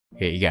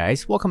Hey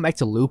guys, welcome back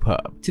to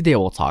LoopHub. Today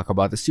we'll talk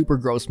about the super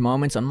gross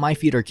moments on My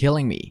Feet Are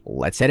Killing Me.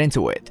 Let's head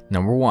into it.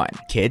 Number 1.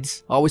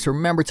 Kids, always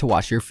remember to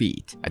wash your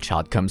feet. A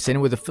child comes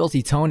in with a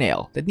filthy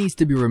toenail that needs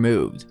to be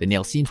removed. The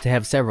nail seems to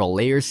have several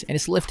layers and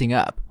is lifting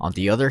up. On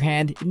the other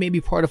hand, it may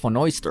be part of an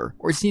oyster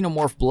or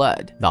xenomorph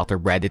blood. Dr.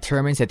 Brad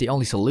determines that the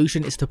only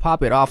solution is to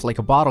pop it off like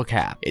a bottle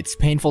cap. It's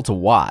painful to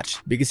watch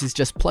because it's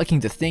just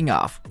plucking the thing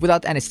off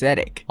without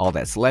anesthetic. All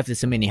that's left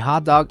is a mini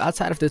hot dog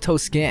outside of the toe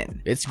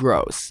skin. It's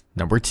gross.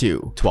 Number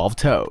 2. 12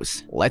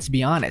 toes. Let's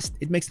be honest,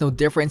 it makes no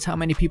difference how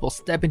many people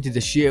step into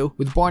the shoe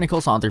with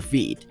barnacles on their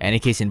feet. Any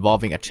case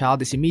involving a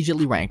child is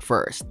immediately ranked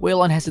first.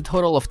 Waylon has a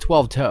total of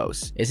 12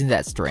 toes. Isn't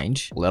that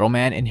strange? Little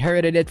man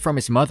inherited it from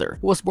his mother,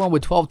 who was born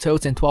with 12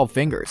 toes and 12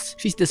 fingers.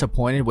 She's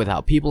disappointed with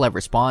how people have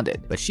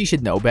responded, but she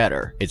should know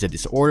better. It's a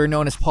disorder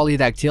known as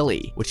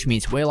polydactyly, which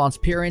means Waylon's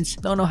parents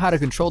don't know how to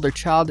control their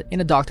child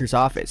in a doctor's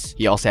office.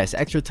 He also has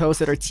extra toes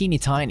that are teeny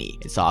tiny.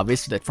 It's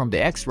obvious that from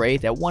the x-ray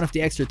that one of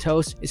the extra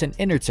toes is an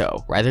inner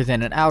toe rather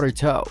than an outer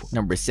toe.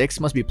 Number 6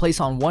 must be placed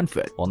on one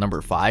foot, while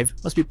number 5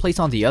 must be placed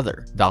on the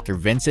other. Dr.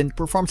 Vincent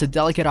performs a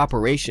delicate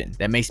operation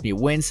that makes me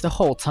wince the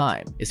whole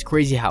time. It's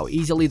crazy how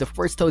easily the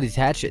first toe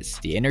detaches.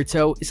 The inner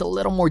toe is a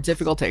little more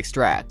difficult to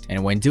extract,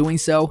 and when doing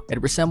so,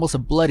 it resembles a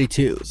bloody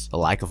tooth. The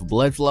lack of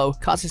blood flow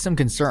causes some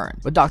concern,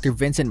 but Dr.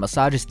 Vincent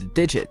massages the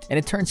digit and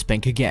it turns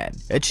pink again.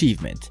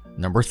 Achievement.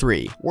 Number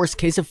 3. Worst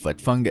case of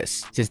foot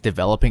fungus. Since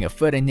developing a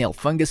foot and nail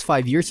fungus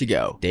 5 years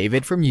ago,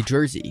 David from New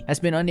Jersey has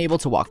been unable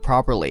to walk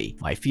properly.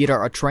 My feet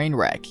are a train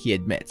wreck, he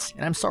admits,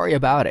 and I'm sorry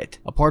about it.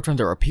 Apart from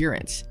their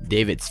appearance,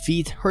 David's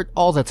feet hurt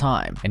all the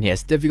time, and he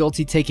has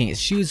difficulty taking his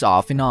shoes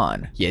off and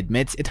on. He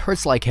admits it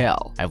hurts like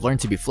hell. I've learned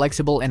to be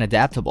flexible and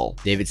adaptable.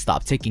 David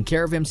stopped taking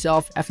care of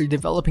himself after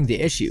developing the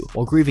issue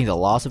while grieving the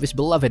loss of his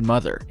beloved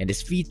mother, and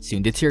his feet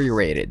soon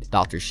deteriorated.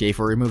 Dr.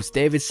 Schaefer removes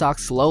David's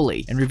socks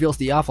slowly and reveals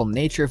the awful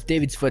nature of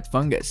David's foot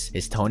fungus.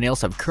 His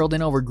toenails have curled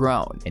and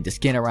overgrown, and the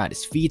skin around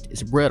his feet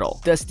is brittle,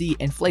 dusty,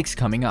 and flakes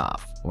coming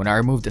off. When I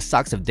removed the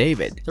socks of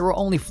David, there were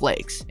only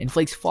flakes, and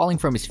flakes falling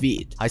from his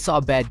feet. I saw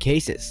bad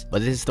cases, but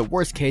this is the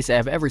worst case I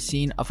have ever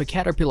seen of a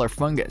caterpillar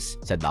fungus,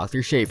 said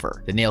Dr.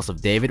 Schaefer. The nails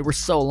of David were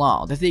so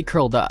long that they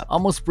curled up,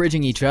 almost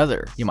bridging each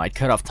other. You might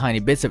cut off tiny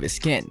bits of his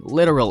skin,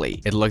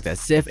 literally. It looked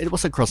as if it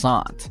was a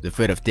croissant. The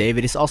foot of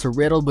David is also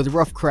riddled with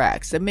rough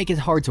cracks that make it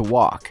hard to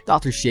walk.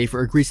 Dr.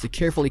 Schaefer agrees to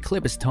carefully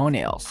clip his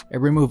toenails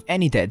and remove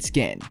any dead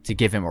skin to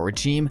give him a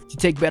regime to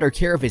take better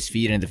care of his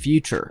feet in the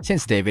future,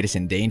 since David is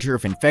in danger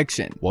of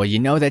infection. Well, you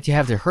know that you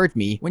have to hurt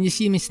me when you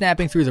see me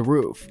snapping through the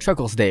roof,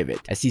 chuckles David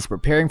as he's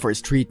preparing for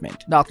his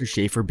treatment. Dr.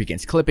 Schaefer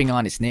begins clipping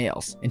on his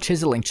nails and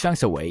chiseling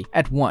chunks away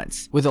at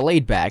once with a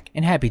laid back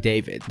and happy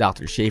David.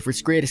 Dr.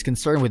 Schaefer's greatest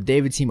concern with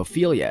David's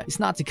hemophilia is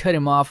not to cut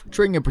him off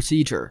during a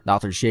procedure.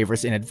 Dr. Schaefer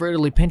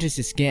inadvertently pinches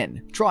his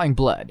skin, drawing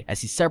blood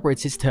as he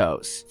separates his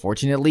toes.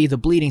 Fortunately, the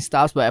bleeding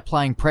stops by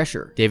applying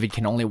pressure. David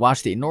can only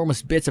watch the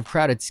enormous bits of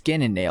crowded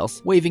skin and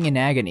nails waving in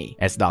agony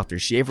as Dr.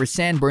 Schaefer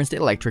sandburns the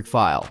electric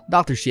file.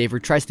 Dr. Schaefer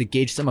tries to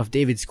gauge some of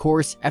David's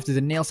course after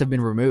the nails have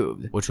been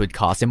removed, which would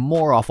cause him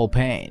more awful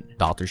pain.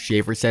 Dr.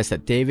 Schaefer says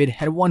that David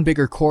had one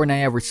bigger core than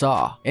I ever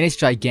saw, and it's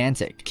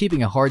gigantic,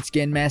 keeping a hard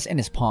skin mass in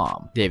his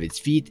palm. David's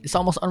feet is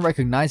almost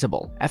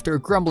unrecognizable after a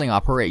grumbling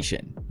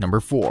operation. Number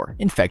 4.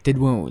 Infected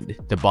wound.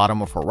 The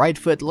bottom of her right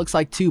foot looks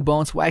like 2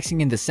 bones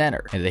waxing in the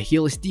center, and the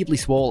heel is deeply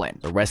swollen.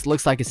 The rest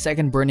looks like a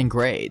second burning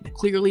grade.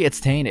 Clearly it's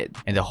tainted,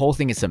 and the whole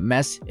thing is a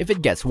mess if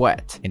it gets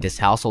wet. In this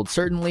household,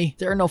 certainly,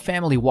 there are no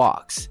family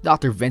walks.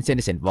 Dr. Vincent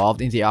is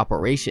involved in the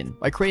operation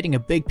by creating a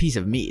big piece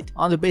of meat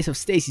on the base of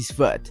Stacy's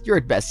foot. You're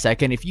at best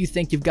second if you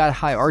think you've got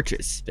high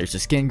arches. There's a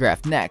skin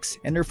graft next,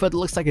 and her foot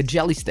looks like a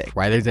jelly stick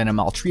rather than a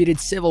maltreated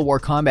Civil War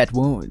combat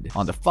wound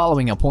on the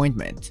following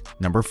appointment.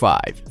 Number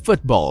 5.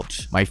 Foot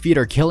bulge. My feet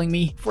are killing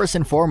me, first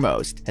and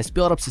foremost, has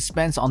built up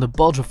suspense on the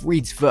bulge of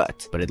Reed's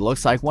foot, but it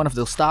looks like one of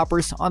those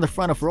stoppers on the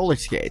front of roller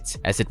skates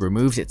as it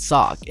removes its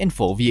sock in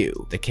full view.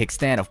 The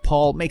kickstand of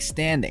Paul makes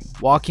standing,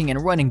 walking,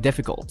 and running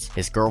difficult.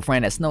 His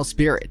girlfriend has no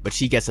spirit, but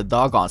she gets a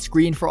dog on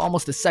screen for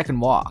almost a second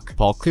walk.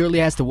 Paul clearly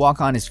has to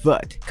walk on his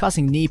foot,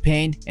 causing knee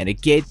pain and a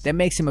gait that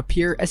makes him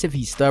appear as if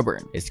he's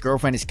stubborn. His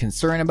girlfriend is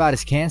concerned about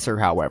his cancer,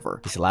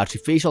 however. His slouchy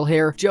facial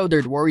hair, Joe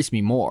Dirt, worries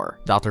me more.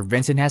 Dr.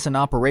 Vincent has an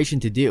operation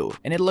to do,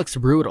 and it looks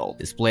brutal.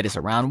 The split is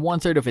around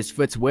 1/3 of his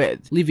foot's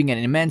width, leaving an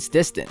immense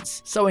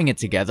distance. Sewing it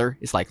together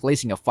is like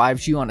lacing a 5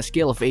 shoe on a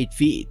scale of 8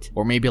 feet,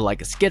 or maybe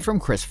like a skit from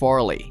Chris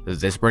Farley.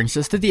 This brings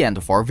us to the end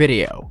of our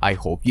video. I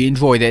hope you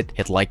enjoyed it.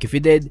 Hit like if you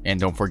did, and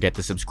don't forget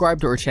to subscribe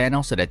to our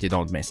channel so that you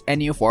don't miss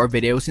any of our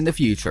videos in the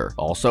future.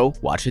 Also,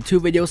 watch the 2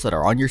 videos that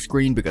are on your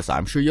screen because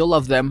I'm sure you'll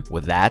love them.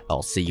 With that,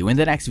 I'll see you in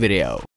the next video.